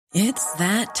It's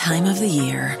that time of the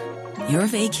year. Your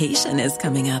vacation is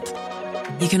coming up.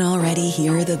 You can already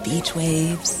hear the beach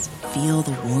waves, feel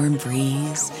the warm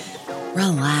breeze,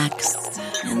 relax,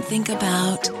 and think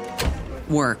about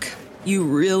work. You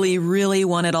really, really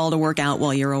want it all to work out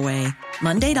while you're away.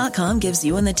 Monday.com gives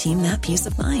you and the team that peace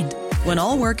of mind. When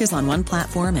all work is on one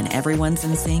platform and everyone's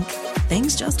in sync,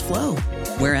 things just flow.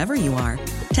 Wherever you are,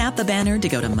 tap the banner to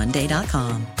go to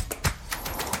Monday.com.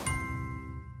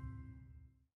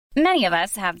 Many of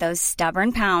us have those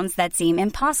stubborn pounds that seem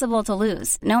impossible to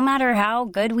lose, no matter how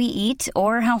good we eat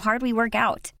or how hard we work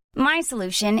out. My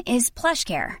solution is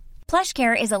PlushCare.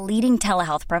 PlushCare is a leading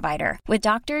telehealth provider with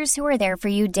doctors who are there for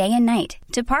you day and night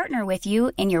to partner with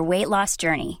you in your weight loss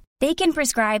journey. They can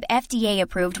prescribe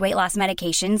FDA-approved weight loss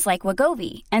medications like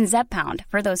Wegovy and Zepbound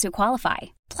for those who qualify.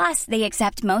 Plus, they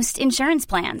accept most insurance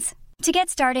plans. To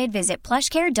get started, visit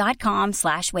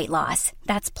plushcare.com/weightloss.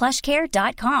 That's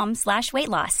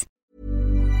plushcare.com/weightloss.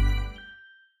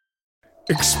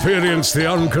 Experience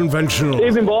the unconventional,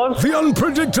 Evening, boss. the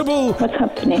unpredictable, What's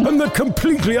happening? and the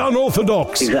completely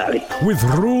unorthodox. Exactly. With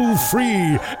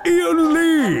rule-free Iain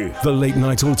Lee. The Late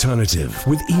Night Alternative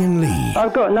with Iain Lee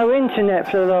I've got no internet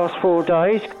for the last 4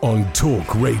 days. on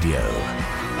Talk Radio.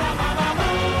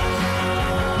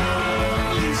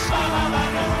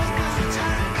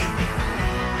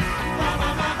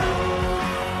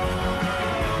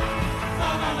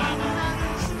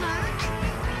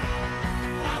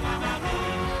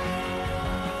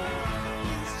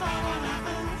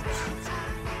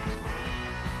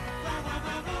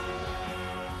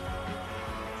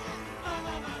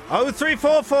 Oh,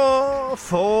 0344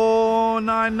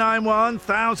 499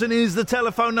 1000 is the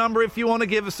telephone number if you want to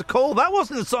give us a call. That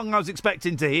wasn't the song I was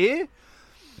expecting to hear.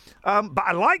 But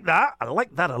I like that. I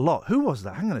like that a lot. Who was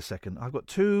that? Hang on a second. I've got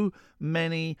too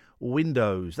many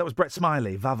windows. That was Brett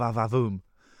Smiley. Va va va voom.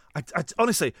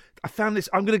 Honestly, I found this.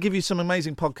 I'm going to give you some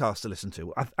amazing podcasts to listen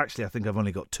to. I think I've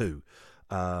only got two.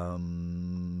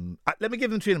 Let me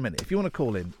give them to you in a minute. If you want to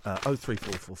call in,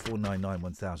 0344 499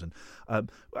 1000.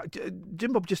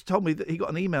 Jim Bob just told me that he got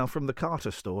an email from the Carter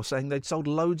store saying they'd sold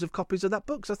loads of copies of that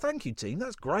book. So thank you, team.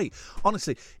 That's great.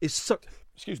 Honestly, it's such...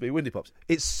 Excuse me, Windy Pops.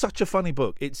 It's such a funny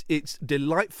book. It's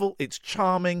delightful. It's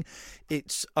charming.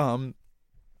 It's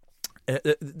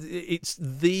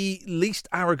the least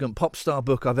arrogant pop star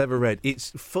book I've ever read.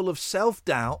 It's full of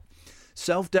self-doubt,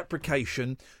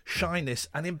 self-deprecation, shyness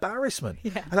and embarrassment.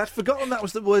 Yeah. And I'd forgotten that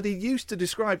was the word he used to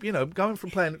describe, going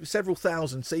from playing several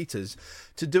thousand seaters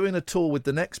to doing a tour with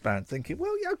the next band, thinking,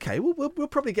 well, yeah, okay, we'll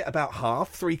probably get about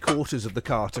half, 3/4 of the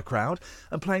Carter crowd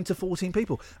and playing to 14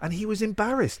 people. And he was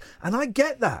embarrassed. And I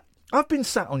get that. I've been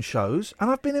sat on shows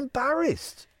and I've been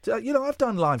embarrassed. I've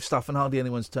done live stuff and hardly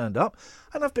anyone's turned up,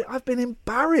 and I've been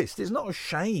embarrassed. It's not a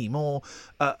shame or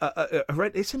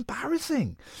it's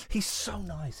embarrassing. He's so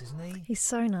nice, isn't he? He's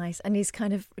so nice, and he's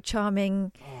kind of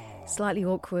charming, slightly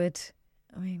awkward.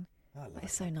 I mean,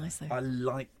 it's so nice though. I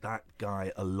like that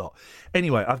guy a lot.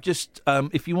 Anyway, I've just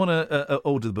if you want to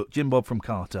order the book, Jim Bob from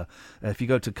Carter, if you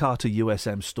go to Carter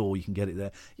USM store, you can get it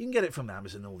there. You can get it from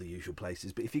Amazon, all the usual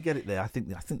places. But if you get it there, I think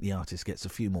the artist gets a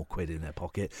few more quid in their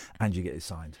pocket, and you get it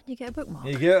signed. You get a bookmark.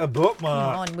 You get a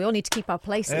bookmark. Come on, we all need to keep our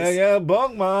places. Yeah,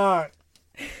 bookmark.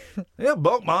 Yeah,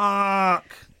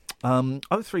 bookmark.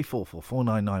 0344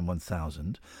 499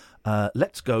 1000.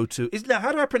 Let's go to.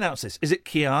 How do I pronounce this? Is it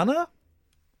Kiana?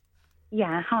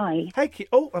 Yeah, hi. Hey,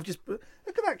 look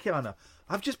at that, Kiana.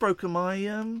 I've just broken my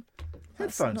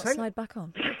headphones. Not slide back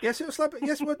on. Yes, it'll slide back.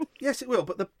 Yes, yes, it will.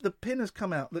 But the pin has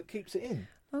come out that keeps it in.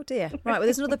 Oh dear. Right, well,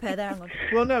 there's another pair there. Hang on.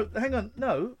 Well, no, hang on,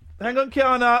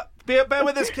 Kiana. Bear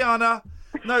with us, Kiana.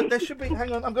 No, there should be.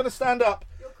 Hang on, I'm going to stand up.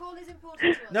 Your call is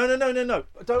important to us. No. I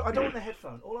don't want the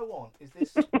headphone. All I want is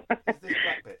this black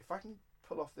bit. If I can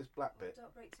pull off this black bit.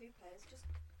 Don't break two pairs. Just.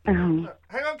 No.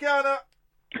 Hang on, Kiana.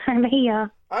 I'm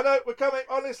here. I know, we're coming,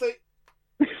 honestly.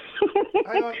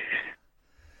 Hang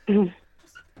on.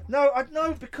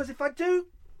 No, because if I do...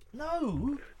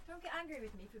 No. Don't get angry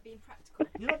with me for being practical.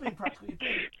 You're not being practical, you're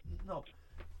being... No.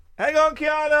 Hang on,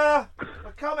 Kiana.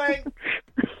 We're coming.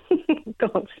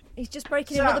 God. He's just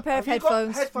breaking another pair of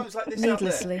headphones. Got headphones like this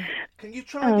needlessly. Out there? Can you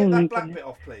try and get that black bit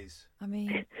off, please? I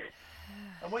mean...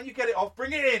 And when you get it off,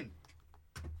 bring it in.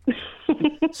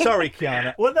 Sorry,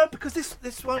 Kiana. Well, no, because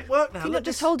this won't work now. Can you not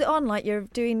just hold it on like you're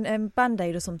doing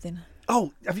Band-Aid or something?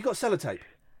 Oh, have you got sellotape?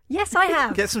 Yes, I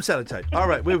have. Get some sellotape. All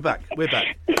right, we're back.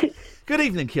 Good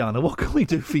evening, Kiana. What can we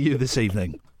do for you this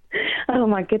evening?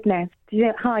 my goodness.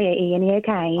 Hi, Ian. Are you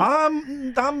okay?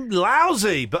 I'm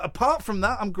lousy, but apart from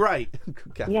that, I'm great.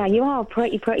 Yeah, you are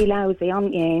pretty lousy,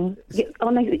 aren't you?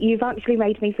 Honestly, you've actually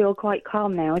made me feel quite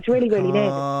calm now. It's really nervous.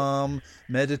 Calm.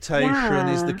 Meditation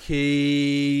is the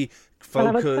key.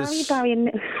 Focus. Well, I was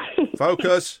very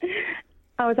Focus.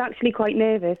 I was actually quite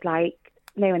nervous, like,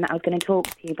 knowing that I was going to talk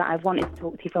to you, but I've wanted to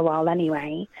talk to you for a while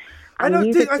anyway. I know.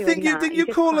 Didn't you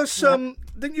just call us? cracked me up.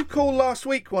 Didn't you call last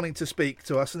week wanting to speak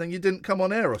to us, and then you didn't come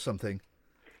on air or something?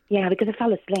 Yeah, because I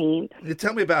fell asleep. You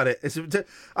tell me about it.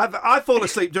 I fall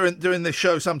asleep during this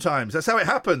show sometimes. That's how it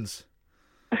happens.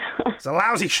 It's a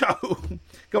lousy show.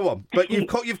 Go on, but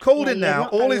you've called in now.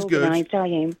 All is good. Are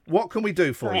you? What can we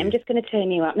do for you? I'm just going to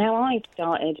turn you up now. I've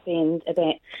started being a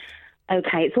bit.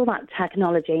 Okay, it's all that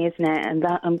technology, isn't it? And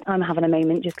that I'm having a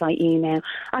moment just like you now.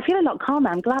 I feel a lot calmer.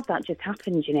 I'm glad that just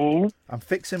happened, you know. I'm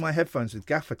fixing my headphones with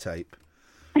gaffer tape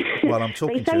while I'm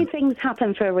talking to you. They say things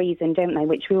happen for a reason, don't they?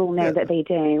 Which we all know that they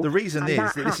do. The reason is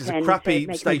that this is a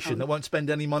crappy station that won't spend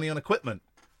any money on equipment.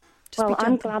 Well,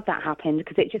 I'm glad that happened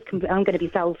because I'm going to be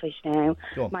selfish now.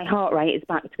 My heart rate is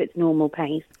back to its normal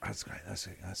pace. That's great. That's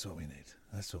what we need.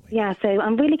 Yeah, so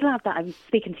I'm really glad that I'm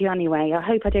speaking to you anyway. I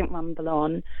hope I don't ramble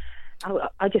on.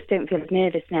 I just don't feel as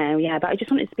nervous now, but I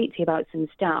just wanted to speak to you about some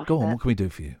stuff. Go on, what can we do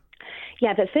for you?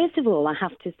 Yeah, but first of all, I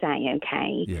have to say,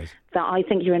 that I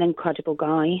think you're an incredible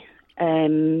guy.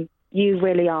 You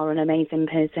really are an amazing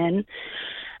person.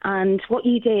 And what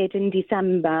you did in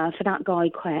December for that guy,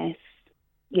 Chris,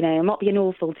 I'm not being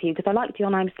awful to you because I liked you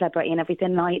on I'm a Celebrity and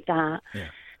everything like that. Yeah.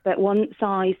 But once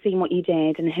I seen what you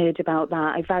did and heard about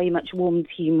that, I very much warmed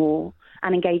to you more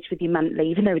and engaged with you mentally,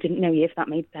 even though I didn't know you, if that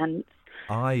made sense.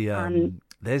 I'm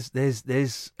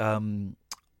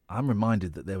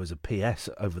reminded that there was a PS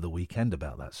over the weekend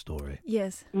about that story.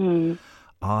 Yes. Mm.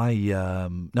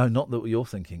 No, not that what you're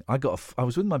thinking. I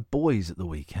was with my boys at the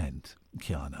weekend,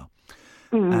 Kiana,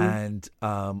 and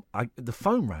the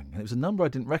phone rang, and it was a number I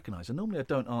didn't recognise. And normally I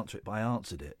don't answer it, but I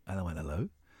answered it, and I went, hello.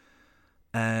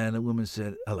 And a woman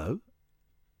said, hello,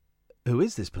 who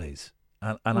is this, please?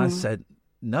 And I said,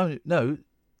 no,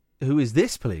 who is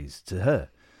this, please, to her.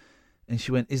 And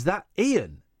she went, is that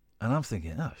Iain? And I'm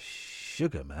thinking, oh,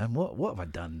 sugar, man, what have I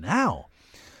done now?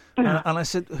 And I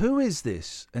said, who is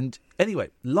this? And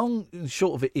anyway, long and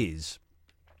short of it is,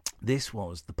 this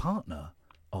was the partner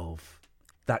of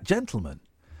that gentleman.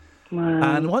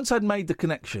 Wow. And once I'd made the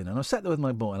connection, and I sat there with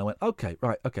my boy, and I went, okay.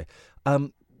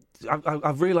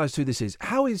 I've realised who this is.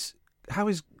 How is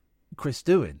Chris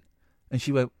doing? And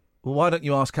she went, well, why don't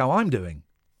you ask how I'm doing?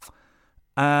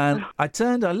 And I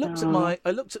looked at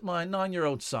my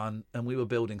 9-year-old son, and we were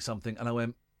building something, and I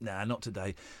went, nah, not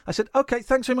today. I said, okay,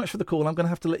 thanks very much for the call. I'm going to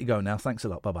have to let you go now. Thanks a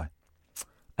lot. Bye bye.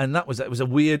 And it was a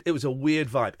weird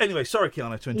vibe. Anyway, sorry,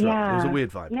 Kiana, to interrupt. Yeah. It was a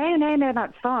weird vibe. No,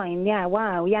 that's fine. Yeah,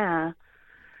 wow, yeah.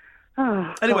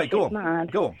 Oh, anyway, gosh, go on.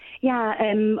 mad. Go on.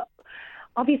 Yeah,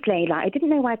 obviously, I didn't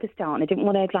know where to start, and I didn't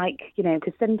want to,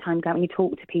 because sometimes, when you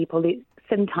talk to people,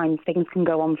 sometimes things can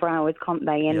go on for hours, can't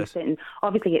they? And yes.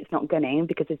 Obviously it's not going to,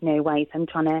 because there's no way, so I'm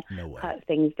trying to cut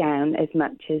things down as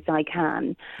much as I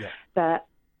can. Yeah. But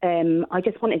I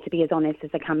just wanted to be as honest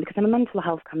as I can, because I'm a mental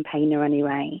health campaigner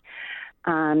anyway.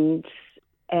 And,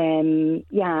 and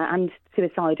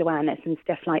suicide awareness and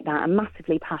stuff like that. I'm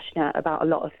massively passionate about a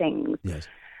lot of things. Yes.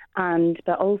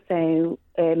 But also,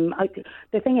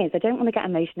 the thing is, I don't want to get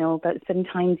emotional, but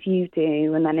sometimes you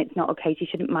do, and then it's not okay. You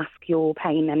shouldn't mask your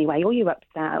pain anyway, or your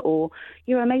upset, or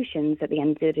your emotions at the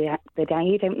end of the day.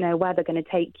 You don't know where they're going to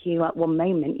take you at one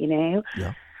moment,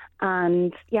 Yeah.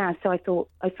 And, so I sort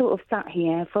of sat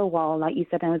here for a while, like you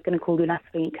said, I was going to call you last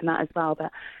week and that as well,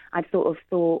 but I sort of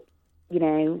thought,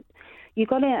 you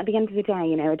got it at the end of the day,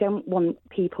 I don't want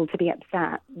people to be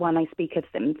upset when I speak of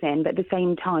something, but at the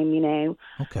same time,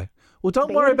 Okay. Well,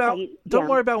 don't worry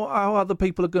about how other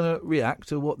people are going to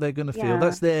react or what they're going to feel.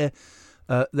 That's their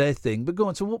thing. But go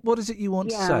on. So what is it you want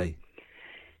to say?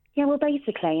 Yeah, well,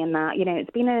 basically in that,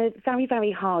 it's been a very,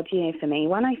 very hard year for me.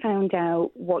 When I found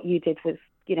out what you did with,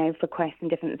 for Chris and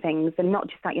different things, and not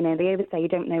just that, they always say you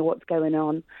don't know what's going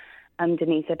on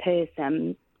underneath a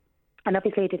person. And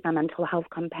obviously I did my mental health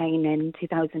campaign in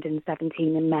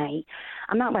 2017 in May.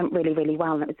 And that went really, really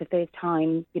well. And it was the first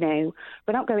time,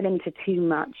 without going into too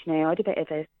much, I had a bit of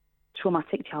a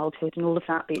traumatic childhood and all of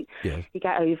that, but you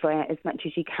get over it as much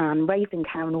as you can. Raising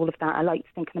care and all of that, I like to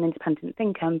think I'm an independent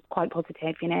thinker. I'm quite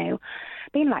positive,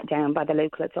 Being let down by the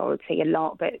local authority a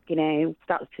lot, but,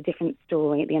 that's a different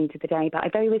story at the end of the day. But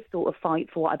I've always sort of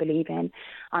fight for what I believe in.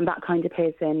 I'm that kind of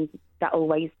person that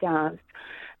always does.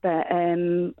 But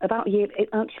about a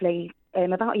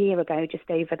year ago, just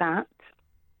over that,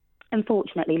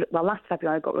 unfortunately, well, last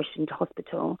February I got rushed into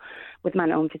hospital with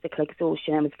mental and physical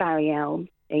exhaustion. I was very ill,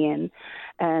 Iain.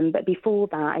 But before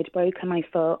that, I'd broken my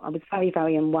foot. I was very,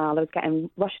 very unwell. I was getting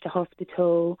rushed to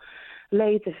hospital,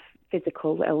 loads of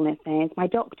physical illnesses. My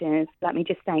doctors, let me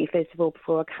just say, first of all,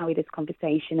 before I carry this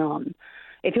conversation on,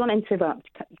 if you want to interrupt,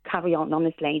 carry on,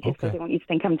 honestly, just because I don't want you to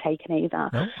think I'm taking over.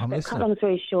 No, I'm listening. Cut long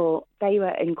story short, they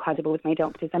were incredible with my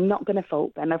doctors. I'm not going to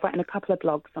fault them. I've written a couple of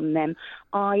blogs on them.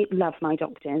 I love my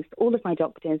doctors. All of my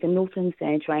doctors in Northern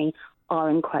Surgery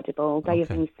are incredible. They have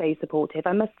been so supportive.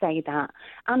 I must say that.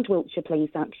 And Wiltshire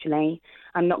Police, actually.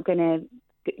 I'm not going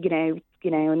to,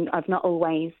 and I've not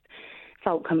always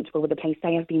felt comfortable with the police.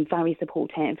 They have been very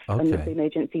supportive and the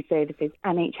emergency services.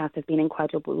 NHS has been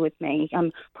incredible with me.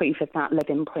 I'm proof of that,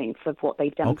 living proof of what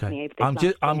they've done for me over this last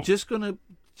year. I'm just going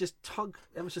to tug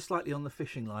ever so slightly on the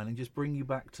fishing line and just bring you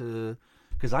back to...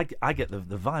 Because I get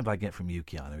the vibe I get from you,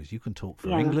 Kiana, is you can talk for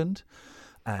England.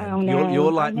 And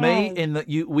you're like me in that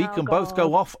we can both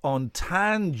go off on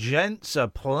tangents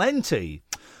aplenty.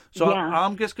 So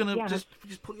I'm just going to just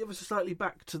put you ever so slightly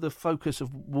back to the focus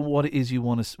of what it is you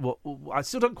want to... I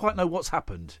still don't quite know what's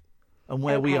happened and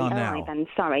where we are now. Right then,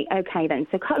 sorry. Okay then.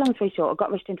 So cut long story short, I got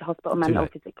rushed into hospital mental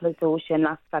physical exhaustion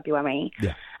last February.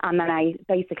 Yeah. And then I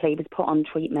basically was put on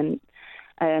treatment.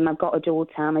 I've got a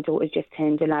daughter. My daughter's just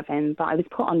turned 11, but I was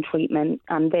put on treatment,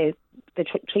 and the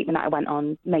treatment that I went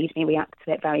on made me react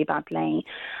to it very badly.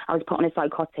 I was put on a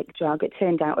psychotic drug. It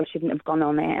turned out I shouldn't have gone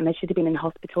on it, and I should have been in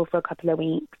hospital for a couple of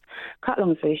weeks. Cut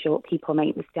long story short, people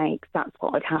make mistakes. That's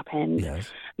what had happened. Yes.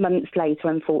 Months later,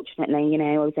 unfortunately,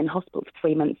 I was in hospital for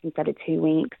 3 months instead of 2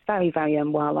 weeks. Very, very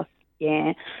unwell last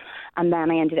year. And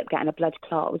then I ended up getting a blood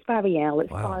clot. I was very ill. It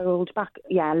spiralled back.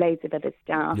 Yeah, loads of other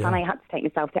stuff. Yeah. And I had to take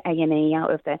myself to A&E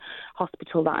out of the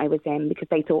hospital that I was in because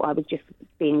they thought I was just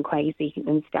being crazy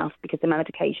and stuff because of my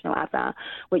medication or whatever,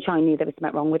 which I knew there was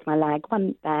something wrong with my leg.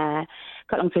 Went there.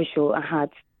 Cut long story short, I had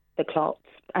the clots.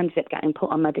 Ended up getting put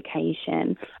on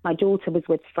medication. My daughter was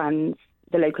with friends.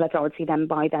 The local authority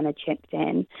by then had chipped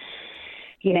in.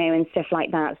 And stuff like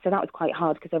that. So that was quite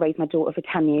hard because I raised my daughter for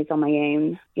 10 years on my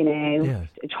own, Yes.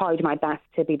 I tried my best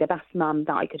to be the best mum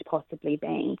that I could possibly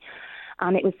be.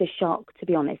 And it was a shock, to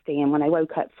be honest, Iain. When I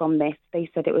woke up from this, they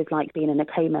said it was like being in a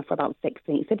coma for about 6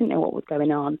 weeks. I didn't know what was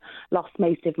going on. Lost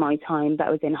most of my time that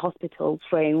I was in hospital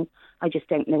through. I just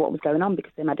don't know what was going on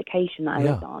because of the medication that I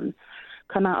was on.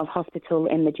 Come out of hospital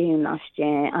in the June last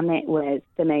year, and it was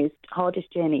the most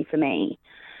hardest journey for me.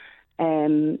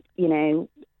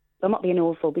 I'm not being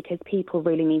awful because people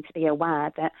really need to be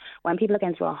aware that when people are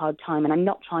going through a hard time, and I'm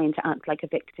not trying to act like a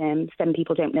victim, some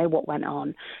people don't know what went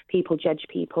on. People judge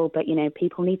people, but,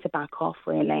 people need to back off,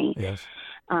 really. Yes.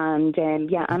 And,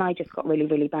 and I just got really,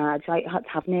 really bad. I had to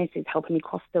have nurses helping me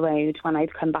cross the road when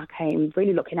I'd come back home,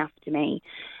 really looking after me.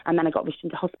 And then I got rushed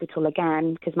into hospital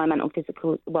again because my mental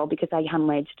physical, because I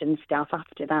hemorrhaged and stuff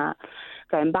after that,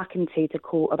 going back into the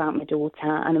court about my daughter.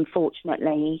 And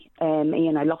unfortunately,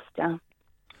 Iain, I lost her.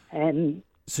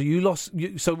 So you lost.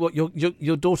 So what?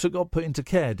 Your daughter got put into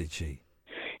care, did she?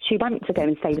 She went to go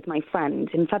and stay with my friend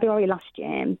in February last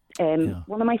year.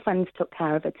 One of my friends took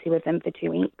care of her, 2 of them for 2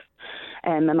 weeks.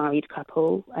 A married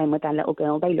couple with their little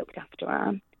girl. They looked after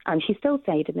her, and she still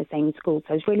stayed in the same school.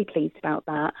 So I was really pleased about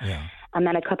that. Yeah. And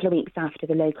then a couple of weeks after,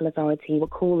 the local authority were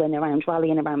calling around,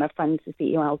 rallying around my friends to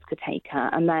see who else could take her.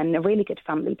 And then a really good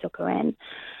family took her in,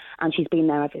 and she's been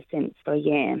there ever since for a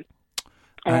year.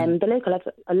 The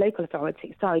local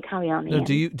authority. Sorry, carry on. No,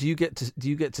 do you get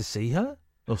to see her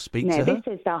or speak to her? No, this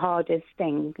is the hardest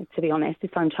thing, to be honest.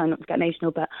 I'm trying not to get emotional,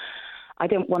 but I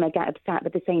don't want to get upset. But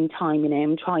at the same time,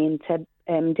 I'm trying to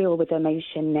deal with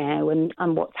emotion now and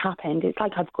what's happened. It's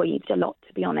like I've grieved a lot,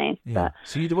 to be honest. Yeah.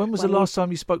 But when was the last time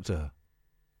you spoke to her?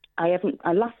 I haven't.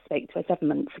 I last spoke to her 7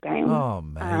 months ago. Oh,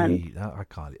 mate, I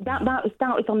can't. That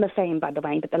was on the phone, by the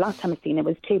way. But the last time I seen her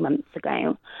was 2 months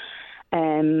ago.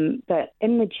 But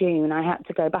in the June, I had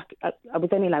to go back. I was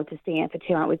only allowed to see her for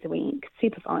 2 hours a week,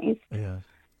 supervised. Yeah.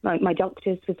 My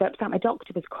doctor was upset. My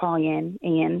doctor was crying,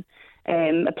 Iain.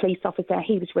 A police officer,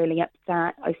 he was really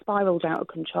upset. I spiralled out of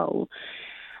control.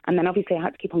 And then obviously I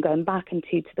had to keep on going back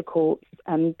to the courts.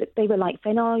 But they were like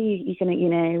saying, you're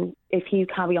going to, if you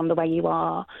carry on the way you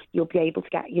are, you'll be able to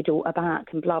get your daughter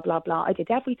back and blah, blah, blah. I did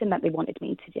everything that they wanted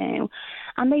me to do.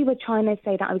 And they were trying to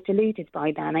say that I was deluded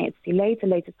by then. I had to see loads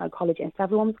of psychologists.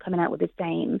 Everyone was coming out with the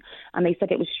same. And they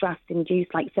said it was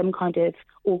stress-induced, like some kind of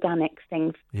organic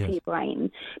thing to your brain,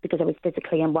 because I was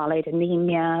physically unwell. I had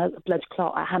anemia, a blood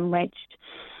clot, I hemorrhaged.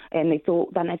 And I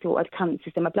thought I'd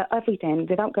cancers in my blood, everything.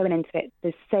 Without going into it,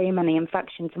 there's so many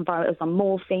infections and viruses. I was on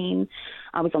morphine.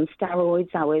 I was on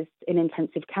steroids. I was in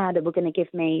intensive care. They were going to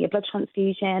give me a blood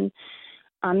transfusion.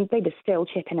 And they were still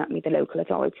chipping at me, the local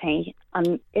authority.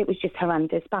 And it was just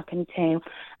horrendous back into.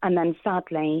 And then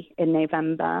sadly, in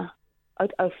November, I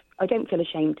don't feel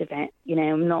ashamed of it. You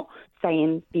know, I'm not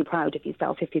saying be proud of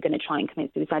yourself if you're going to try and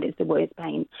commit suicide. It's the worst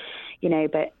pain, you know.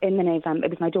 But in the November, it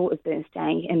was my daughter's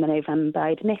birthday in the November.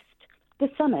 I'd missed the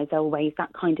summer's always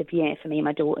that kind of year for me and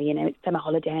my daughter. You know, it's summer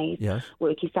holidays, Yes.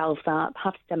 work yourself up,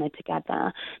 have summer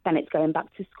together. Then it's going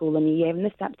back to school in the year in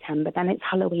the September. Then it's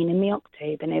Halloween in the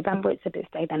October. November it's her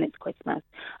birthday. Then it's Christmas.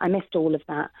 I missed all of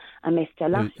that. I missed her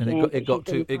last year. And it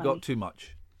got too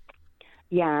much.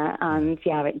 Yeah, and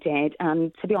yeah, it did.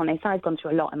 And to be honest, I've gone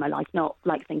through a lot in my life, not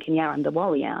like thinking, yeah, I'm the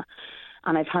warrior.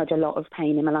 And I've had a lot of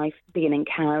pain in my life, being in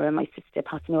care and my sister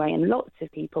passing away, and lots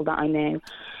of people that I know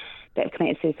that have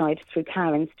committed suicide through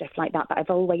care and stuff like that. But I've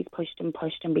always pushed and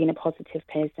been a positive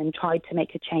person, tried to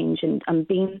make a change and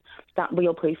been that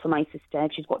real proof for my sister.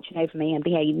 She's watching over me and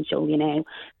the angel, you know,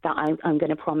 that I'm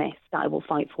going to promise that I will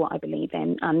fight for what I believe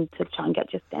in and to try and get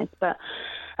justice. But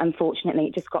unfortunately,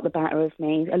 it just got the better of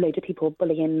me. A load of people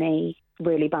bullying me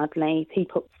really badly.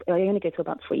 I only go to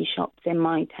about 3 shops in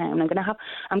my town.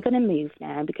 I'm going to move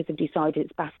now because I've decided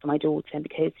it's best for my daughter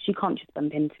because she can't just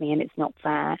bump into me and it's not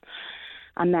fair.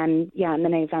 And then, yeah, in the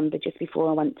November, just before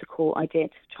I went to court, I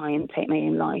did try and take my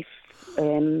own life.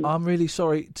 I'm really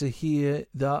sorry to hear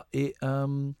that it...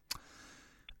 I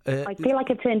feel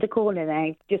like I've turned a corner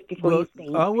now, just before you speak.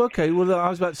 Oh, okay. Well, I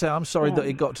was about to say, I'm sorry that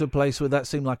it got to a place where that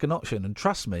seemed like an option. And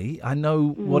trust me, I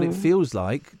know what it feels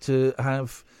like to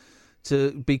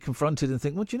be confronted and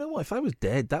think, well, do you know what? If I was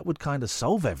dead, that would kind of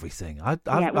solve everything. I've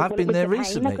been there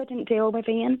recently. I couldn't deal with,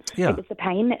 Ian. Yeah. It was the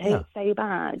pain that hurt so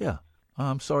bad. Yeah.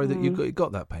 I'm sorry that you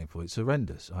got that painful. It's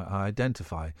horrendous. I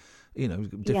identify,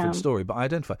 different story, but I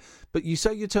identify. But you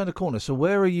say you turned a corner. So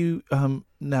where are you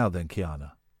now then,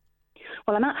 Kiana?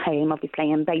 Well, I'm at home,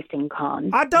 obviously. I'm based in Cairns.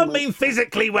 I don't mean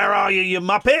physically, where are you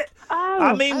muppet?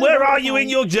 I mean, where are you in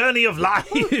your journey of life?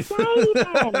 Then.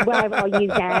 Where are you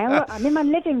now? I'm in my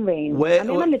living room.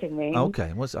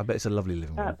 Okay, I bet it's a lovely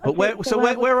living room. But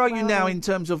where are you now in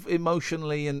terms of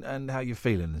emotionally and how you're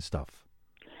feeling and stuff?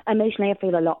 Emotionally, I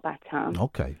feel a lot better.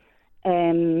 Okay.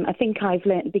 I think I've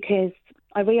learned because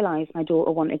I realised my daughter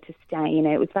wanted to stay. You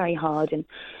know, it was very hard, and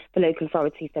the local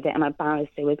authority said it, and my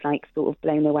barrister was like sort of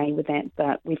blown away with it.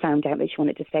 But we found out that she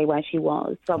wanted to stay where she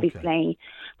was. So obviously,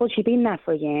 well, she'd been there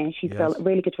for a year. She's built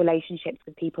really good relationships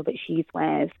with people that she's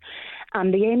with.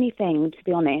 And the only thing, to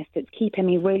be honest, that's keeping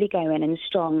me really going and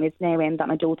strong is knowing that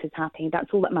my daughter's happy.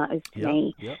 That's all that matters to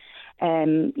me. Yep.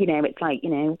 It's like,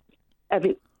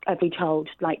 every child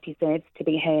deserves to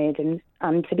be heard and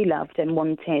to be loved and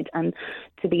wanted and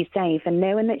to be safe, and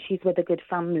knowing that she's with a good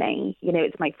family.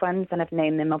 It's my friends and I've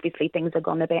known them. Obviously things have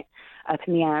gone a bit up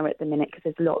in the air at the minute because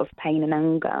there's a lot of pain and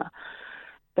anger,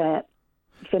 but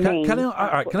for me... Can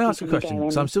I ask a question?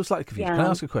 Because I'm still slightly confused. Yeah. Can I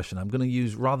ask a question? I'm going to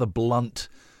use rather blunt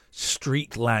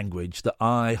street language that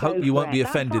I hope you won't be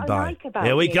offended by.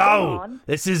 Here we go.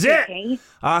 This is it.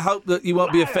 I hope that you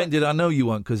won't be offended. I know you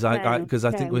won't because I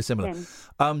think we're similar.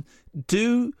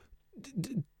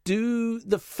 Do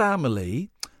the family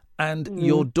and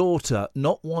your daughter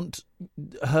not want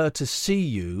her to see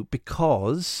you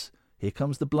because, here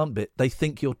comes the blunt bit, they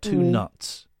think you're too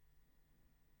nuts?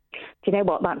 Do you know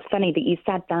what? That's funny that you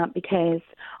said that because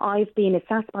I've been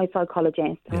assessed by a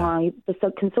psychologist. And the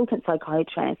consultant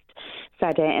psychiatrist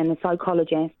said it, and the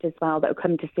psychologist as well that have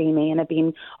come to see me, and I've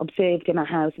been observed in my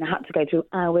house, and I had to go through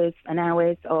hours and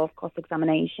hours of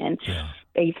cross-examination. Yeah.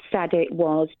 They've said it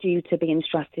was due to being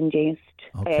stress-induced,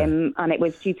 and it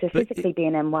was due to physically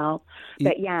being unwell.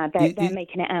 But they're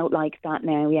making it out like that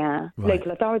now. Yeah, right.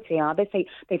 Local authority are. They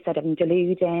said I'm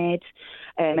deluded,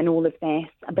 and all of this.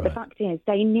 But the fact is,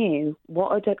 they knew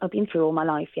what I've been through all my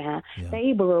life. Yeah,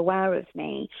 they were aware of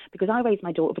me because I raised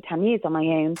my daughter for 10 years on my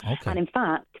own, and in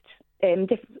fact. I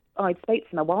spoke to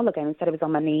them a while ago and said I was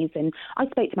on my knees, and I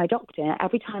spoke to my doctor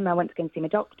every time I went to go and see my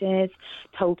doctors,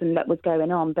 told them what was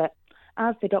going on. But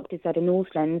as the doctor said in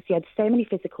Northlands, he had so many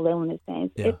physical illnesses.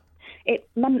 Yeah. It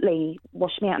mentally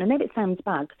washed me out. And I know it sounds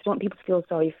bad because I don't want people to feel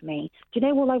sorry for me. Do you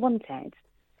know all I wanted?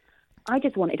 I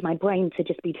just wanted my brain to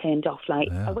just be turned off.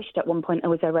 I wished at one point I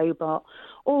was a robot,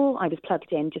 or I was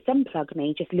plugged in. Just unplug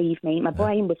me, just leave me. My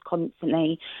brain was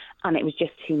constantly, and it was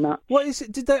just too much. What is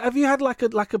it? Have you had like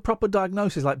a proper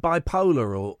diagnosis, like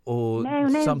bipolar or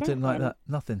something like that?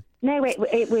 Nothing. No,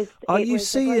 it was. Are you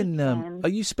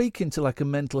speaking to like a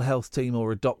mental health team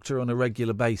or a doctor on a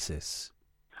regular basis?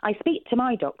 I speak to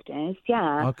my doctors,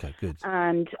 yeah. Okay, good.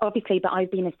 And obviously, but I've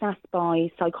been assessed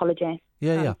by psychologists.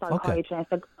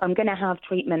 Psychiatrists. Okay. I'm going to have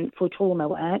treatment for trauma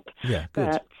work. Yeah, good.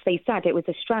 But they said it was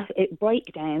a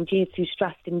breakdown due to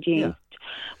stress-induced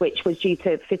which was due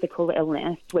to physical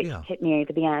illness, which tipped me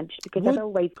over the edge because I've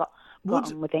always got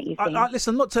on with it, you see.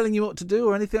 Listen, I'm not telling you what to do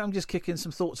or anything. I'm just kicking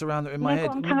some thoughts around that in my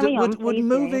head.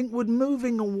 Would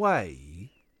moving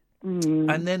away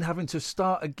and then having to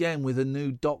start again with a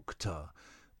new doctor,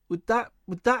 would that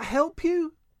help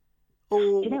you?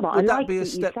 Or would that be a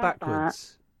step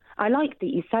backwards? I like that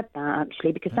you said that,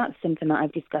 actually, because that's something that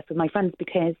I've discussed with my friends,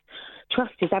 because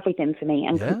trust is everything for me.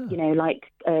 And,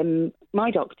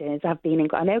 my doctors have been,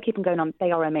 I know keep on going on,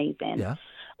 they are amazing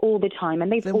all the time.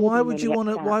 And they've then why would you want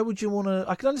to,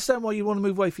 I can understand why you want to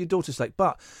move away for your daughter's sake,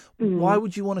 but why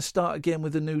would you want to start again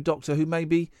with a new doctor who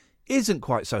maybe isn't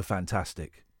quite so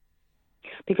fantastic?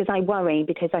 Because I worry,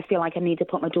 because I feel like I need to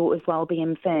put my daughter's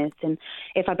well-being first. And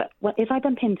if I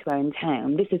bump into her in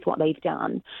town, this is what they've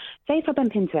done. Say if I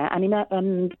bump into her anywhere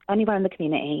in the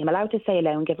community, I'm allowed to say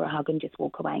hello and give her a hug and just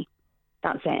walk away.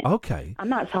 That's it. Okay.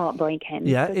 And that's heartbreaking.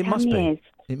 Yeah, For it must be.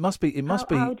 It must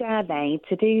be. How dare they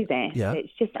to do this? Yeah.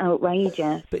 It's just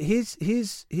outrageous. But here's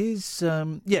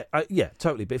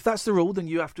totally. But if that's the rule, then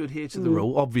you have to adhere to the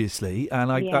rule, obviously.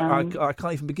 And I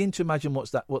can't even begin to imagine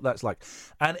what that's like.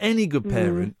 And any good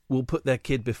parent will put their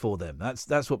kid before them.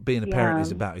 That's what being a parent is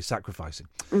about, is sacrificing.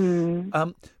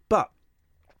 But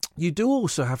you do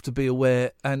also have to be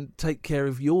aware and take care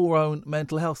of your own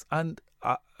mental health. And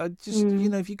I just,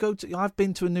 if you go to, I've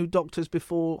been to a new doctor's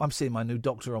before. I'm seeing my new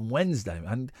doctor on Wednesday,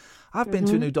 and I've been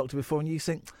to a new doctor before, and you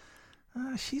think,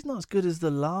 she's not as good as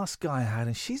the last guy I had,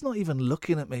 and she's not even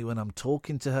looking at me when I'm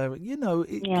talking to her.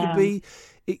 It could be,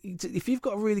 if you've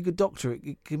got a really good doctor,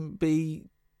 it can be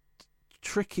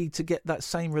tricky to get that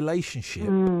same relationship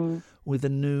with a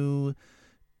new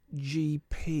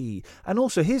GP. And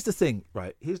also, here's the thing.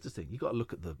 You got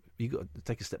to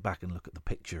take a step back and look at the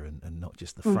picture and not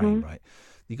just the frame, right?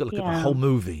 You got to look at the whole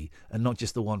movie and not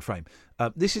just the one frame.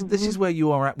 This is where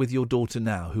you are at with your daughter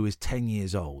now, who is 10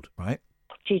 years old, right?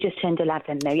 She just turned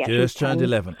 11, though. Yeah, just turned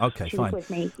 11. Okay, she fine. Was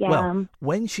with me. Yeah. Well,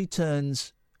 when she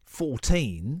turns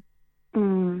 14,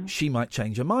 she might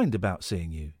change her mind about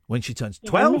seeing you. When she turns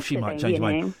 12, she might change her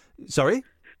mind. Sorry?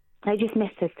 I just miss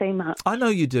her so much. I know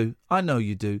you do.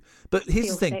 But here's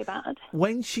the thing. So bad.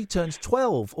 When she turns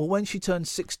 12 or when she turns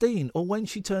 16 or when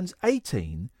she turns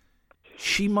 18,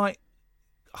 she might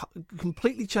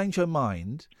completely change her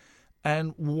mind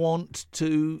and want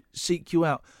to seek you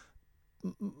out.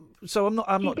 So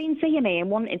She's been seeing me and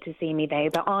wanted to see me, though,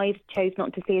 but I've chose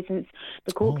not to see her since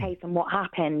the court case and what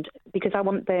happened, because I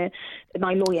want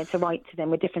my lawyer to write to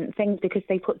them with different things, because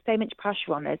they put so much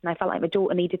pressure on us, and I felt like my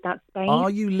daughter needed that space.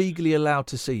 Are you legally allowed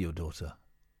to see your daughter?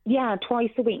 Yeah,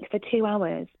 twice a week for 2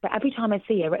 hours. But every time I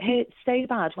see her, it hurts so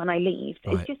bad when I leave.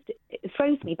 Right. It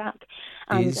throws me back.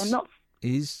 And I'm not...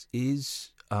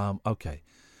 Okay.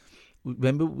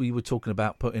 Remember we were talking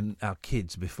about putting our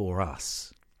kids before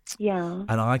us? Yeah.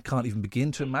 And I can't even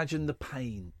begin to imagine the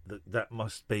pain that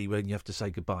must be when you have to say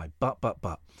goodbye. But.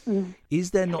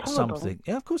 Is there not something...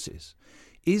 Yeah, of course it is.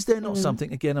 Is there not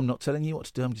something... Again, I'm not telling you what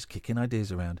to do. I'm just kicking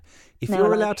ideas around. If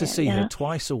you're allowed to see her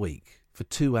twice a week for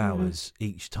 2 hours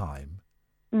each time,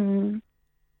 then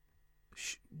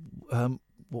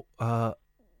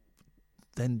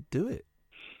do it.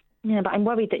 Yeah, but I'm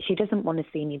worried that she doesn't want to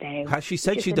see me, though. Has she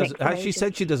said she doesn't? Has she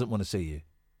said she doesn't want to see you?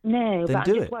 No, then but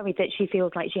I'm just worried that she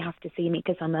feels like she has to see me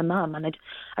because I'm her mum, and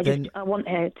I want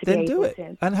her to be able to. Then do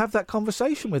it and have that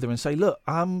conversation with her and say, look,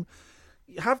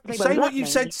 say what you've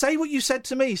said. Say what you said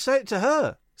to me. Say it to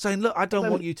her, saying, look, I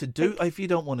don't want you to do. If you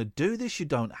don't want to do this, you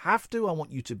don't have to. I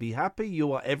want you to be happy.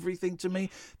 You are everything to me.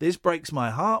 This breaks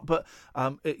my heart, but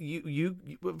you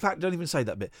in fact, don't even say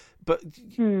that bit. But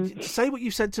say what you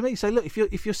said to me. Say, look, if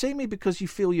you're seeing me because you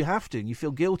feel you have to and you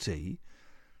feel guilty,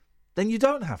 then you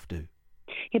don't have to.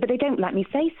 Yeah, but they don't let me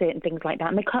say certain things like that,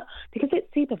 and they cut because it's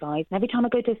supervised. And every time I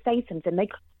go to say something, they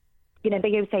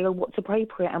go say, "Oh, what's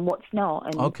appropriate and what's not."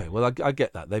 And okay, well, I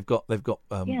get that they've got things.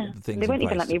 They won't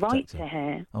even let me write to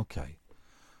her. Okay,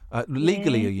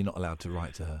 legally, are you not allowed to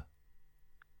write to her?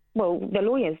 Well, the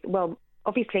lawyers. Well,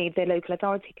 obviously the local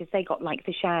authority, because they got like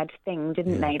the shared thing,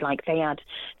 didn't they? Like they had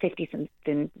 50%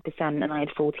 and I had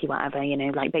 40, whatever.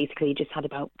 Like basically just had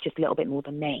about just a little bit more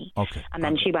than me. Okay. And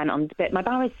then she went on. But my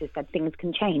barrister said things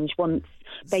can change once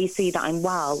they see that I'm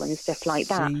well and stuff like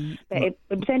that. But it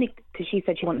was only because she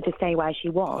said she wanted to stay where she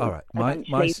was. All right.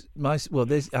 Well,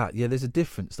 there's a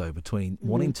difference though between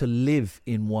wanting to live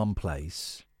in one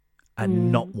place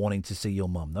and not wanting to see your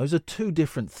mum. Those are two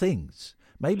different things.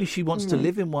 Maybe she wants to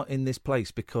live in this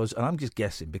place because, and I'm just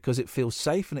guessing, because it feels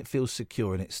safe and it feels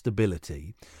secure and it's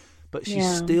stability, but she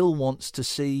still wants to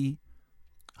see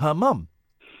her mum.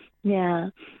 Yeah.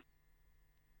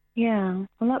 Yeah.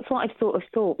 Well, that's what I sort of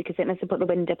thought, because it must have put the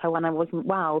wind up her when I wasn't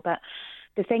well, but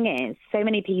the thing is, so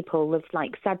many people have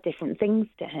like said different things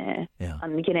to her,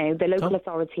 and you know, the local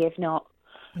authority have not.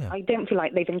 Yeah. I don't feel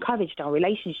like they've encouraged our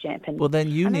relationship. And well,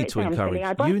 then you need to encourage.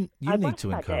 You need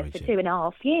to encourage it for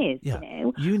 2.5 years. Yeah. You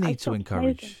know, you need to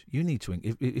encourage. You need to.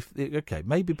 If okay,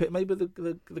 maybe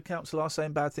the council are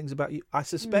saying bad things about you. I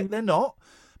suspect they're not,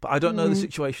 but I don't know the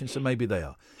situation, so maybe they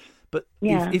are. But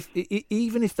if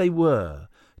even if they were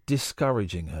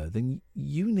discouraging her, then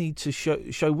you need to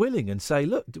show willing and say,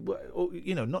 look, or,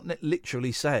 you know, not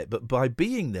literally say it, but by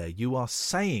being there, you are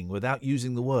saying without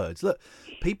using the words, look,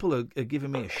 people are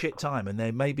giving me a shit time, and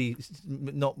they may be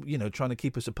not, you know, trying to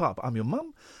keep us apart. But I'm your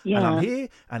mum, and I'm here,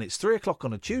 and it's 3:00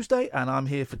 on a Tuesday, and I'm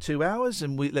here for 2 hours,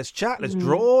 and let's chat, let's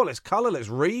draw, let's colour, let's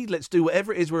read, let's do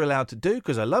whatever it is we're allowed to do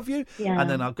because I love you. And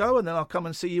then I'll go, and then I'll come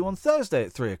and see you on Thursday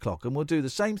at 3:00, and we'll do the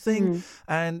same thing.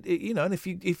 And you know, and if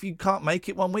you can't make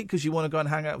it one week because you want to go and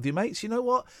hang out with your mates, you know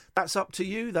what? That's up to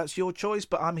you. That's your choice.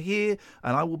 But I'm here,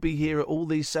 and I will be here at all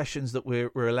these sessions that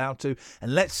we're allowed to.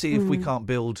 And let's see if we can't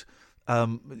build,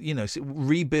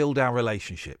 rebuild our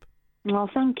relationship. Well,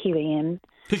 thank you, Ian.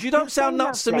 Because you don't sound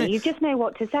nuts to me. You just know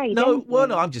what to say. No, well,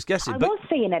 no, I'm just guessing. I was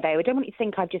seeing it though. I don't want you to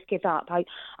think I'd just give up.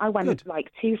 I went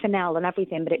like tooth and nail and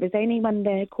everything, but it was only when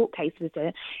the court case was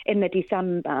in the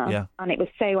December, and it was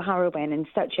so harrowing and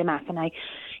such a mess. And I,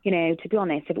 you know, to be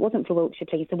honest, if it wasn't for Wiltshire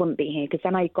Police, I wouldn't be here. Because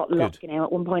then I got lost. You know,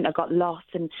 at one point I got lost,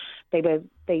 and there was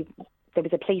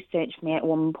a police search for me at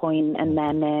one point, and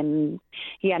then and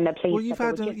the police. Well, you've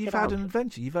had an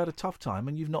adventure. You've had a tough time,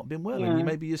 and you've not been well, and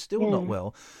maybe you're still not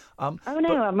well. Oh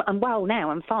no, I'm well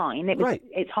now. I'm fine.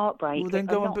 It's heartbreak. Well, then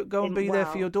go and be there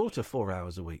for your daughter 4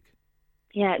 hours a week.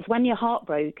 Yeah, it's when you're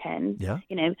heartbroken. Yeah.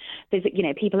 You know, there's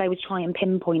people always try and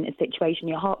pinpoint a situation.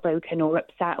 You're heartbroken or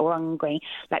upset or angry.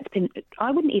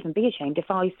 I wouldn't even be ashamed if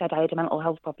I said I had a mental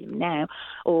health problem now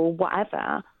or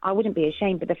whatever. I wouldn't be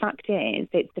ashamed. But the fact is,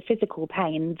 it's the physical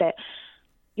pain that,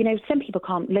 you know, some people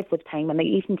can't live with pain when they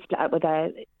even split up with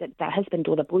their husband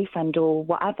or their boyfriend or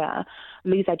whatever,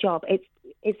 lose their job.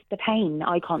 It's the pain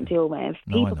I can't deal with.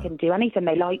 People can do anything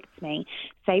they like to me,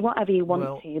 say whatever you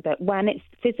want to, but when it's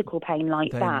physical pain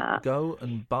like that... Go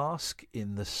and bask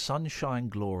in the sunshine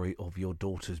glory of your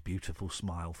daughter's beautiful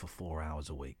smile for 4 hours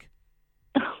a week.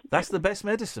 That's the best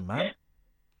medicine, man.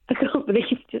 I can't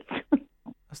believe just...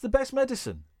 That's the best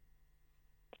medicine.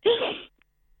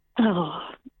 Oh,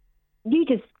 you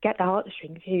just get the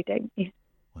heartstrings too, don't you?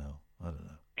 Well, I don't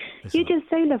know. You're just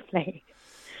so lovely.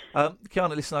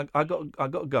 Kiana, listen, I got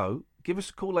to go. Give us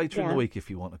a call later in the week if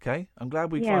you want, okay? I'm glad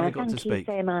we finally got to speak.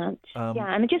 Thank you so much.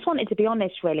 And I just wanted to be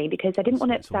honest, really, because I didn't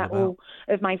want to upset all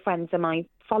of my friends and my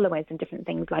followers and different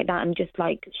things like that, and just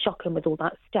like shock them with all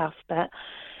that stuff. But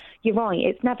you're right,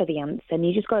 it's never the answer, and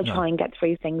you just got to try and get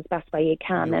through things best way you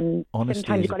can. And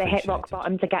sometimes you've got to hit rock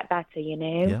bottom to get better, you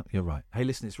know? Yeah, you're right. Hey,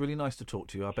 listen, it's really nice to talk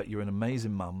to you. I bet you're an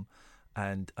amazing mum,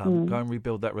 and go and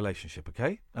rebuild that relationship,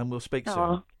 okay? And we'll speak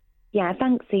soon. Yeah,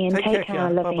 thanks, Ian. Take care,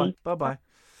 love you. Bye-bye.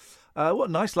 What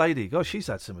a nice lady. Gosh, she's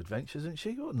had some adventures, hasn't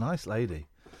she? What a nice lady.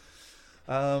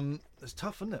 It's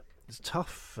tough, isn't it? It's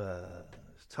tough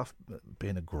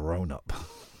being a grown-up.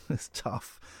 It's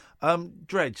tough.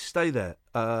 Dredge, stay there.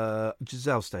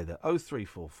 Giselle, stay there.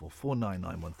 0344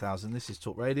 499 1000. This is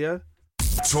Talk Radio.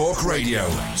 Talk Radio.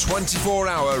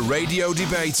 24-hour radio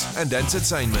debate and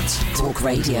entertainment. Talk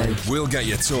Radio. We'll get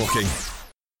you talking.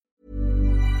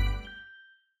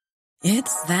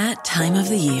 It's that time of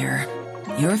the year.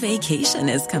 Your vacation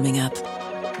is coming up.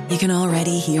 You can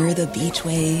already hear the beach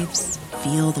waves,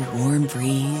 feel the warm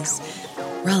breeze,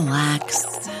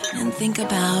 relax, and think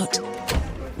about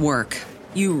work.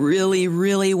 You really,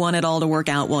 really want it all to work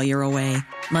out while you're away.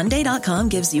 Monday.com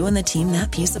gives you and the team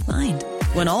that peace of mind.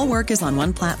 When all work is on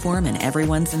one platform and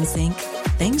everyone's in sync,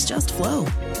 things just flow.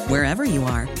 Wherever you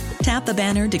are, tap the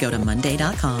banner to go to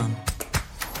Monday.com.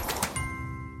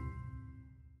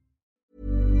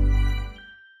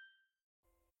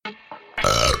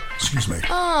 Excuse me.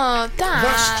 Oh,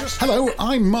 Dad. Hello,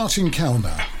 I'm Martin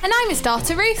Kellner. And I'm his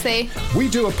daughter, Ruthie. We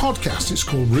do a podcast, it's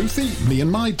called Ruthie, Me and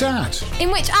My Dad.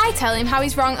 In which I tell him how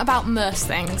he's wrong about most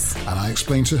things. And I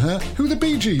explain to her who the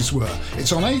Bee Gees were.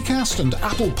 It's on Acast and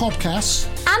Apple Podcasts.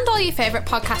 And all your favourite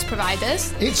podcast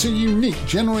providers. It's a unique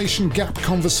generation gap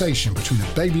conversation between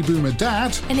a baby boomer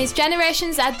dad and his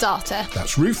Generation Z daughter.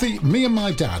 That's Ruthie, Me and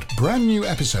My Dad. Brand new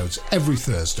episodes every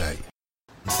Thursday.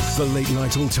 The Late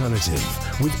Night Alternative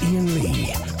with Iain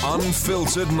Lee.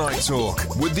 Unfiltered night talk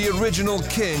with the original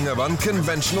king of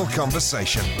unconventional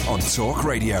conversation on Talk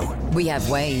Radio. We have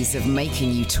ways of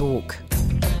making you talk.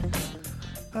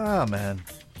 Ah, man.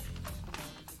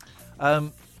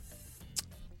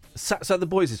 So the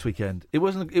boys this weekend, it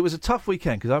was a tough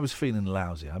weekend because I was feeling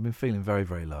lousy. I've been feeling very,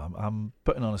 very low. I'm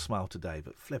putting on a smile today,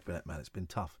 but flipping it, man, it's been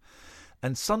tough.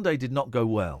 And Sunday did not go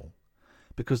well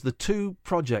because the two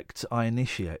projects I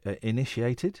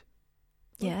initiated.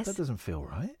 Yes. That doesn't feel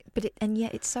right. And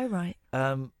yet it's so right.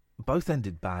 Both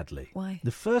ended badly. Why?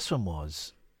 The first one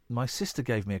was my sister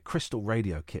gave me a crystal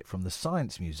radio kit from the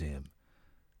Science Museum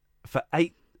for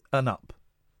 8 and up.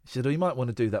 She said, "Oh, you might want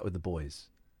to do that with the boys."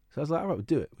 So I was like, all right, we'll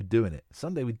do it. We're doing it.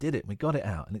 Sunday we did it and we got it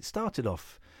out. And it started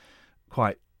off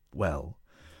quite well.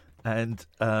 And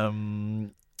let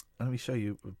me show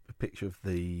you a picture of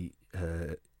the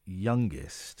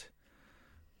youngest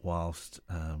whilst...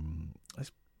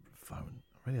 this phone,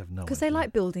 I really have no idea. Because they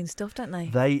like building stuff, don't they?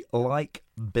 They like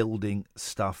building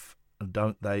stuff,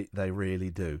 don't they? They really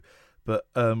do. But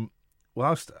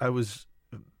whilst I was...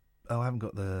 Oh, I haven't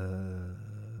got the...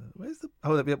 Where's the...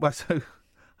 Oh, so...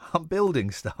 I'm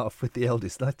building stuff with the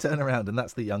eldest, and I turn around, and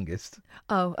that's the youngest.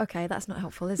 Oh, okay, that's not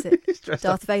helpful, is it?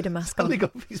 Darth Vader mask on.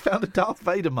 He's found a Darth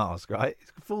Vader mask, right?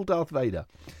 It's full Darth Vader,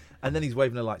 and then he's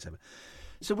waving a lightsaber.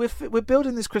 So we're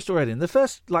building this crystal radio, and the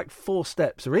first 4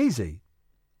 steps are easy.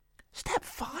 Step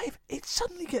 5, it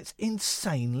suddenly gets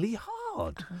insanely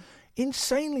hard. Uh-huh.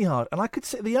 Insanely hard, and I could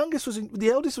see the eldest was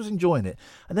enjoying it,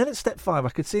 and then at step 5, I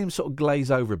could see him sort of glaze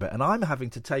over a bit, and I'm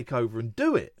having to take over and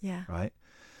do it. Yeah, right.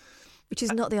 Which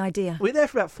is not the idea. We're there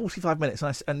for about 45 minutes,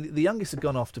 and the youngest had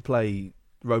gone off to play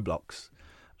Roblox.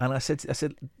 And I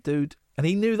said, dude, and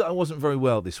he knew that I wasn't very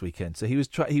well this weekend, so he was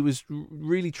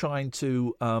really trying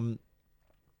to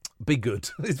be good.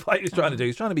 That's what he was trying to do.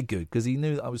 He was trying to be good because he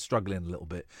knew that I was struggling a little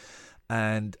bit.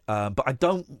 And but I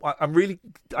don't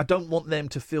want them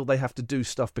to feel they have to do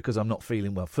stuff because I'm not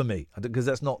feeling well. For me, because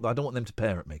I don't want them to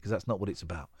parent me because that's not what it's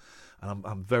about. And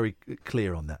I'm very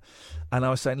clear on that. And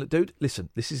I was saying, look, dude, listen,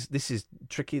 this is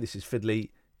tricky, this is fiddly.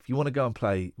 If you want to go and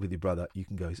play with your brother, you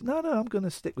can go. He said, no, I'm going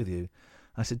to stick with you.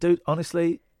 I said, dude,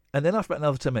 honestly. And then after about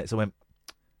another 10 minutes, I went,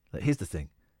 look, here's the thing.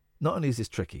 Not only is this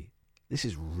tricky, this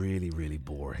is really, really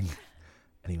boring.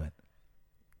 And he went,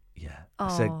 yeah.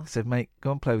 I said, mate,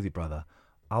 go and play with your brother.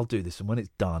 I'll do this, and when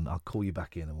it's done, I'll call you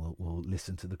back in, and we'll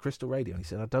listen to the crystal radio. And he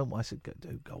said, I don't. I said,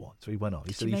 dude, go on. So he went on.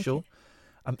 He said, are you sure?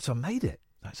 So I made it.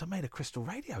 So I made a crystal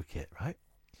radio kit, right?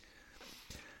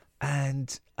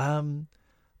 And I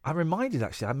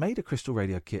made a crystal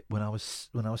radio kit when I was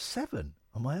 7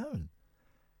 on my own.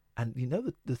 And you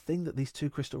know the thing that these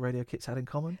 2 crystal radio kits had in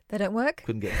common? They don't work.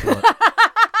 Couldn't get into it.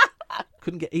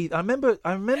 Couldn't get either.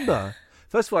 I remember.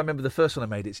 First of all, I remember the first one I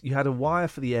made. You had a wire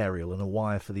for the aerial and a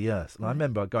wire for the earth. And I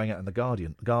remember going out in the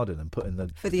garden and putting the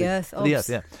earth. For the earth,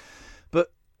 yeah.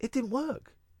 But it didn't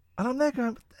work. And I'm there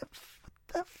going,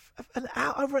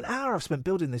 over an hour I've spent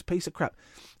building this piece of crap,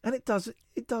 and it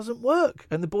doesn't work.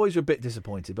 And the boys were a bit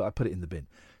disappointed, but I put it in the bin.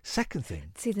 Second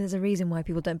thing, see, there's a reason why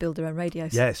people don't build their own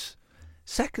radios. Yes.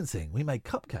 Second thing, we made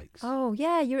cupcakes. Oh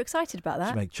yeah, you're excited about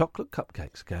that. We made chocolate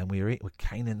cupcakes, okay, and we're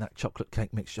caning that chocolate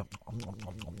cake mixture.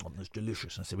 It's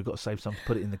delicious. And I said we've got to save some to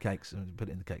put it in the cakes, and put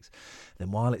it in the cakes.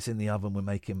 Then while it's in the oven, we're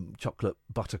making chocolate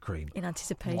buttercream in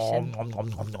anticipation.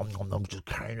 Just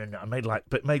caning it. I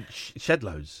made shed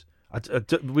loads.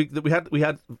 We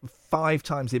had 5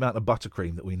 times the amount of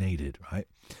buttercream that we needed, right?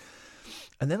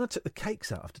 And then I took the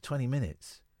cakes out after 20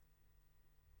 minutes.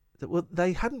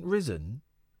 They hadn't risen,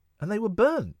 and they were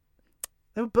burnt.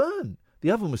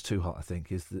 The oven was too hot, I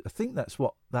think. I think that's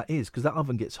what that is, because that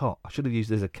oven gets hot. I should have used,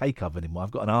 there's a cake oven in one.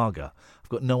 I've got an Arga. I've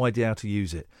got no idea how to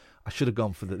use it. I should have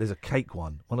gone for there's a cake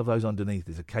one. One of those underneath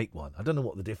is a cake one. I don't know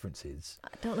what the difference is.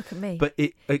 Don't look at me. But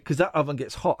because that oven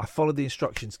gets hot, I followed the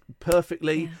instructions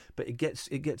perfectly, but it gets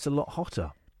a lot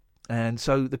hotter. And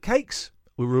so the cakes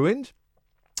were ruined,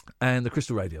 and the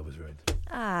crystal radio was ruined.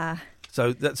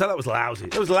 So that was lousy.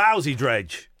 It was lousy,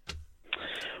 Dredge.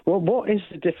 Well, what is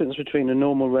the difference between a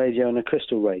normal radio and a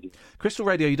crystal radio? Crystal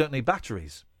radio, you don't need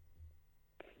batteries.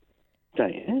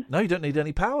 Don't you? No, you don't need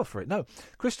any power for it. No,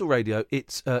 crystal radio.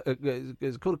 It's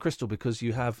called a crystal because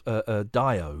you have a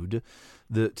diode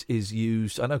that is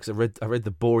used. I know because I read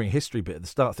the boring history bit at the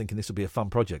start, thinking this would be a fun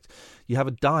project. You have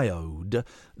a diode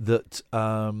that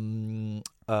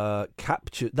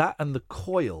capture that, and the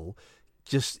coil.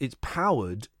 It's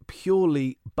powered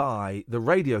purely by the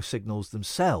radio signals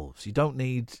themselves. You don't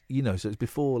need, so it's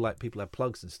before people had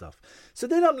plugs and stuff. So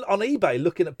then I'm on eBay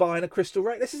looking at buying a crystal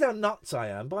radio. This is how nuts I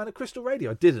am, buying a crystal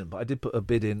radio. I didn't, but I did put a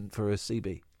bid in for a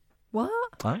CB. What?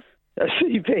 Huh? A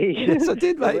CB? Yes, I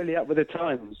did, mate. Really up with the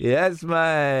times. Yes,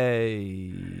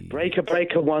 mate. Breaker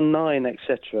 19,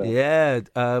 etc. Yeah.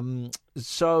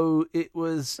 So it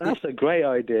was. That's a great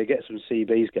idea. Get some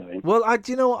CBs going. Well,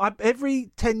 do you know what? Every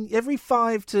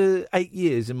 5 to 8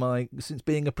 years since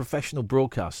being a professional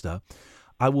broadcaster,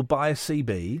 I will buy a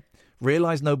CB,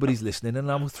 realise nobody's listening,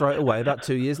 and I will throw it away about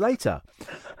 2 years later.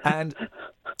 And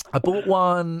I bought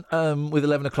one with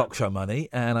 11 o'clock show money,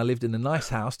 and I lived in a nice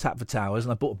house, Tapford Towers,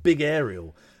 and I bought a big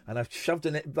aerial, and I've shoved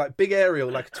in it, like big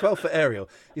aerial, like a 12-foot aerial.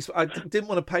 I didn't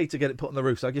want to pay to get it put on the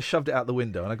roof, so I just shoved it out the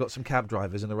window, and I got some cab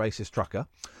drivers and a racist trucker.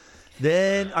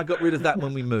 Then I got rid of that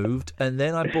when we moved, and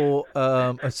then I bought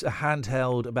a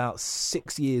handheld about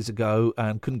 6 years ago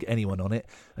and couldn't get anyone on it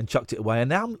and chucked it away. And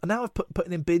now I've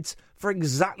putting in bids for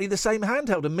exactly the same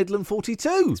handheld, a Midland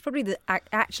 42. It's probably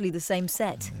actually the same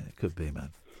set. Yeah, it could be,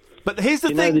 man. But here's the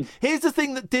thing. Here's the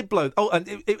thing that did blow. Oh, and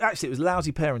it was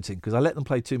lousy parenting because I let them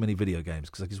play too many video games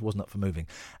because I just wasn't up for moving.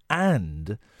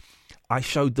 And I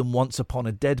showed them Once Upon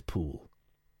a Deadpool,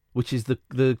 which is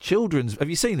the children's. Have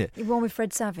you seen it? The one with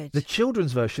Fred Savage. The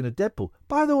children's version of Deadpool.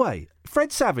 By the way,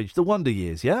 Fred Savage, The Wonder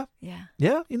Years, yeah? Yeah.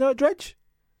 Yeah? You know it, Dredge?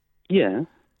 Yeah.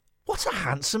 What a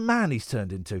handsome man he's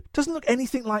turned into. Doesn't look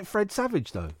anything like Fred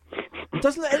Savage, though.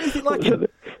 Doesn't look anything like him.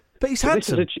 But he's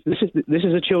handsome. This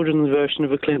is a children's version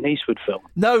of a Clint Eastwood film.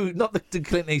 No, not the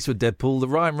Clint Eastwood Deadpool, the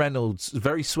Ryan Reynolds,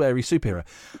 very sweary superhero.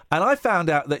 And I found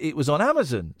out that it was on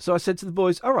Amazon. So I said to the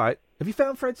boys, all right, have you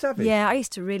found Fred Savage? Yeah, I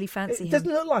used to really fancy him. It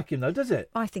doesn't look like him, though, does it?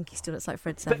 I think he still looks like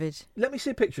Fred Savage. But let me see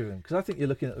a picture of him, because I think you're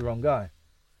looking at the wrong guy.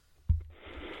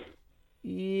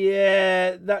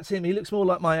 Yeah, that's him. He looks more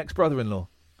like my ex-brother-in-law.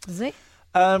 Does he?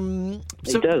 He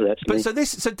does, actually. But so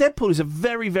Deadpool is a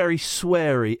very, very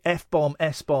sweary F-bomb,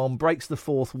 S-bomb, breaks the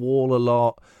fourth wall a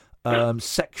lot,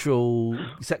 sexual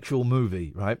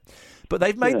movie, right? But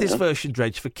they've made this version,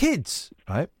 Dredge, for kids,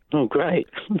 right? Oh, great.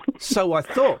 So I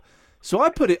thought... So I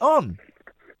put it on,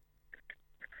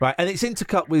 right, and it's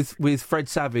intercut with Fred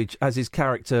Savage as his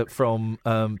character from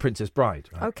Princess Bride.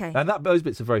 Right? Okay. And those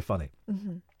bits are very funny.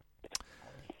 Mm-hmm.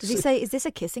 Does he say, is this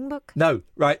a kissing book? No,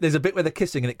 right, there's a bit where they're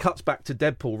kissing and it cuts back to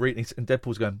Deadpool reading, and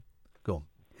Deadpool's going, go on,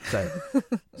 say it.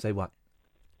 Say what?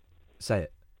 Say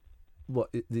it. What,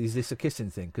 is this a kissing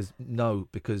thing?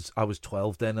 Because I was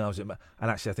 12 then, and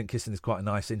actually I think kissing is quite a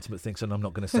nice, intimate thing, so I'm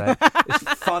not going to say it.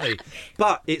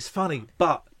 It's funny,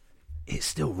 but it's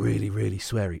still really, really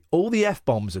sweary. All the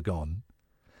F-bombs are gone,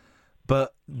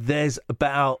 but there's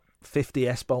about 50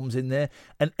 S-bombs in there.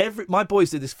 And my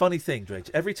boys did this funny thing, Dredge.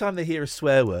 Every time they hear a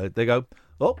swear word, they go,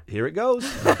 oh, here it goes.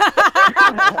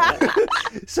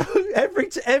 So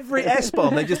every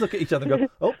S-bomb, they just look at each other and go,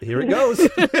 oh, here it goes.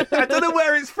 I don't know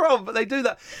where it's from, but they do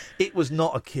that. It was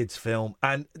not a kid's film.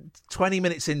 And 20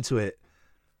 minutes into it,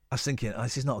 I was thinking,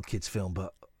 this is not a kid's film,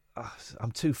 but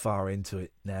I'm too far into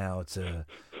it now to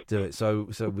do it. So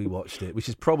we watched it, which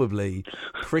is probably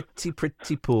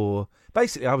pretty poor.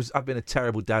 Basically, I've been a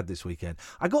terrible dad this weekend.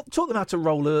 I taught them how to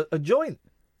roll a joint.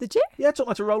 Did you? Yeah, I taught them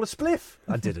how to roll a spliff.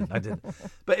 I didn't.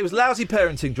 But it was lousy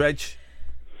parenting, Dredge.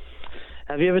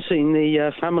 Have you ever seen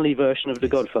the family version of The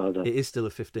Godfather? It is still a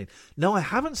 15. No, I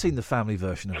haven't seen the family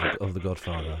version of The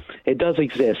Godfather. It does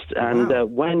exist,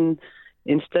 and when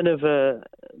instead of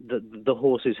the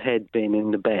horse's head being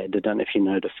in the bed, I don't know if you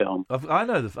know the film. I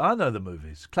know the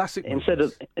movies, classic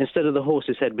movies. Instead of the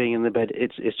horse's head being in the bed,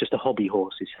 it's just a hobby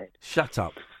horse's head. Shut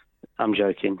up. I'm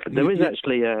joking. But there is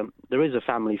actually there is a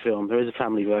family film. There is a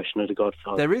family version of The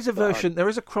Godfather. There is a version. There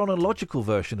is a chronological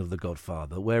version of The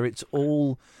Godfather where it's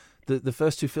all the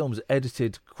first two films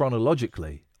edited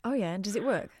chronologically. Oh yeah, and does it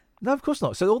work? No, of course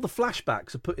not. So all the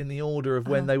flashbacks are put in the order of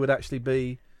when they would actually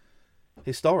be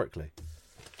historically.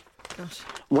 Gosh.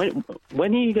 When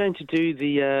are you going to do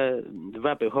the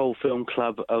Rabbit Hole Film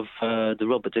Club of the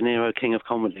Robert De Niro King of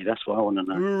Comedy? That's what I want to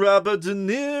know. Robert De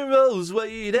Niro's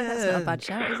waiting. That's not a bad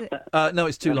shout, is it? No,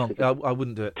 it's too long. I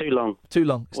wouldn't do it. Too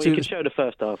long. You can show the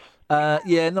first half.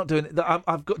 Yeah, not doing it.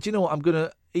 I've got. Do you know what? I'm going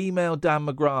to email Dan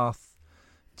McGrath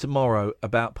tomorrow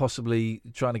about possibly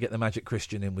trying to get the Magic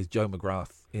Christian in with Joe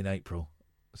McGrath in April.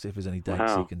 See if there's any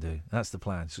dates he can do. That's the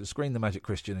plan. So screen the Magic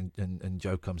Christian and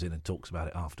Joe comes in and talks about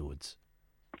it afterwards.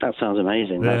 That sounds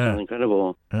amazing. That sounds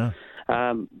incredible. Yeah.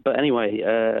 But anyway,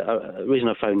 the reason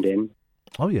I phoned in.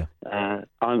 Oh, yeah.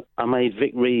 I made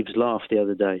Vic Reeves laugh the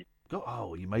other day.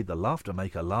 Oh, you made the laughter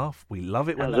make a laugh. We love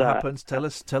it when that happens. Tell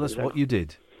us what you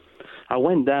did. I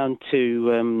went down to,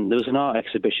 there was an art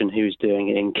exhibition he was doing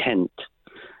in Kent.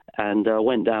 And I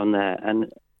went down there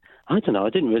and I don't know, I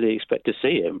didn't really expect to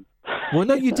see him. Well,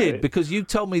 no, you did, because you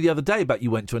told me the other day about you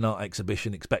went to an art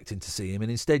exhibition expecting to see him, and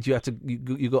instead you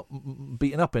got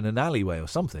beaten up in an alleyway or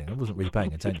something. I wasn't really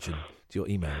paying attention to your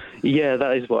email. Yeah,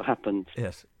 that is what happened.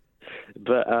 Yes.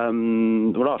 But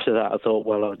after that, I thought,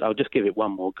 well, I'll just give it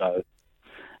one more go.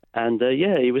 And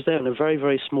he was there in a very,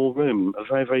 very small room, a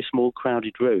very, very small,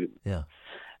 crowded room. Yeah.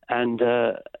 And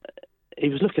he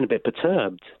was looking a bit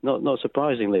perturbed, not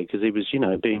surprisingly, because he was,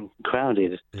 being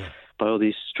crowded by all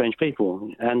these strange people.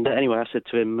 And anyway, I said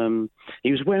to him,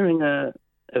 he was wearing a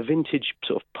vintage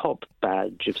sort of pop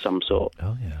badge of some sort.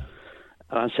 Oh, yeah.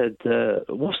 I said,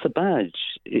 what's the badge?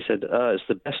 He said, it's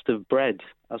the best of bread.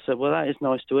 I said, well, that is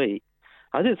nice to eat.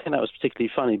 I didn't think that was particularly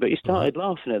funny, but he started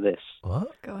laughing at this.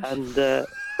 What? Gosh. And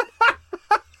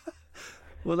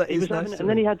well, that is nice. And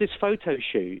then he had this photo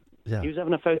shoot. Yeah. He was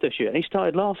having a photo shoot, and he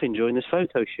started laughing during this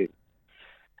photo shoot.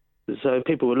 So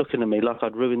people were looking at me like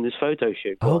I'd ruined this photo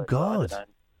shoot. Oh, God.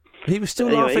 He was still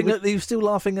laughing at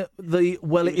the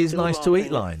 "well, it is nice to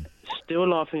eat" line. Still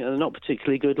laughing at the not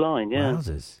particularly good line, yeah.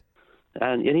 Wowzers.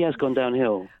 And he has gone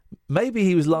downhill. Maybe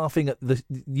he was laughing at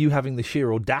you having the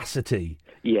sheer audacity.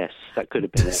 Yes, that could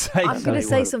have been it. I'm going to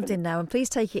say something now, and please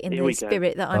take it in the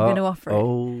spirit that I'm going to offer it.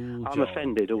 I'm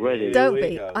offended already. Don't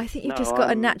be. I think you've just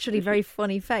got a naturally very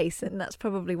funny face, and that's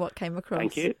probably what came across.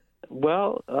 Thank you.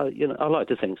 Well, I like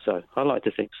to think so.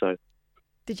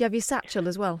 Did you have your satchel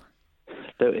as well?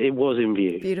 It was in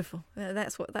view. Beautiful.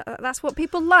 That's what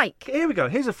people like. Here we go.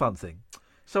 Here's a fun thing.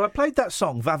 So I played that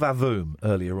song Va Va Voom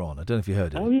earlier on. I don't know if you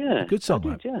heard it. Oh yeah, good song,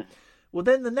 I did, yeah. Well,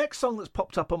 then the next song that's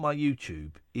popped up on my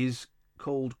YouTube is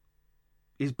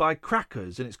by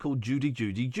Crackers, and it's called Judy,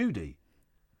 Judy, Judy.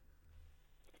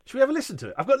 Should we have a listen to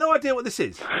it? I've got no idea what this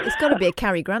is. It's got to be a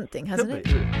Cary Grant thing, hasn't it?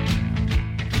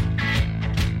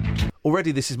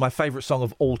 Already, this is my favourite song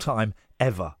of all time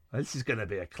ever. This is going to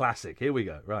be a classic. Here we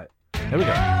go. Right. Here we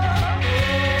go.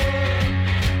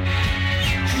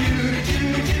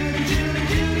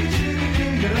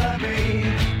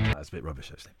 That's a bit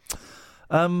rubbish, actually.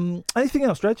 Anything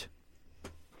else, Reg?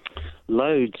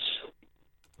 Loads.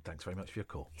 Thanks very much for your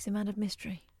call. He's a man of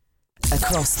mystery.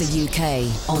 Across the UK,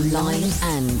 online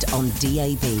and on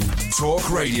DAB. Talk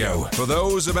Radio. For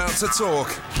those about to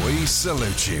talk, we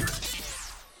salute you.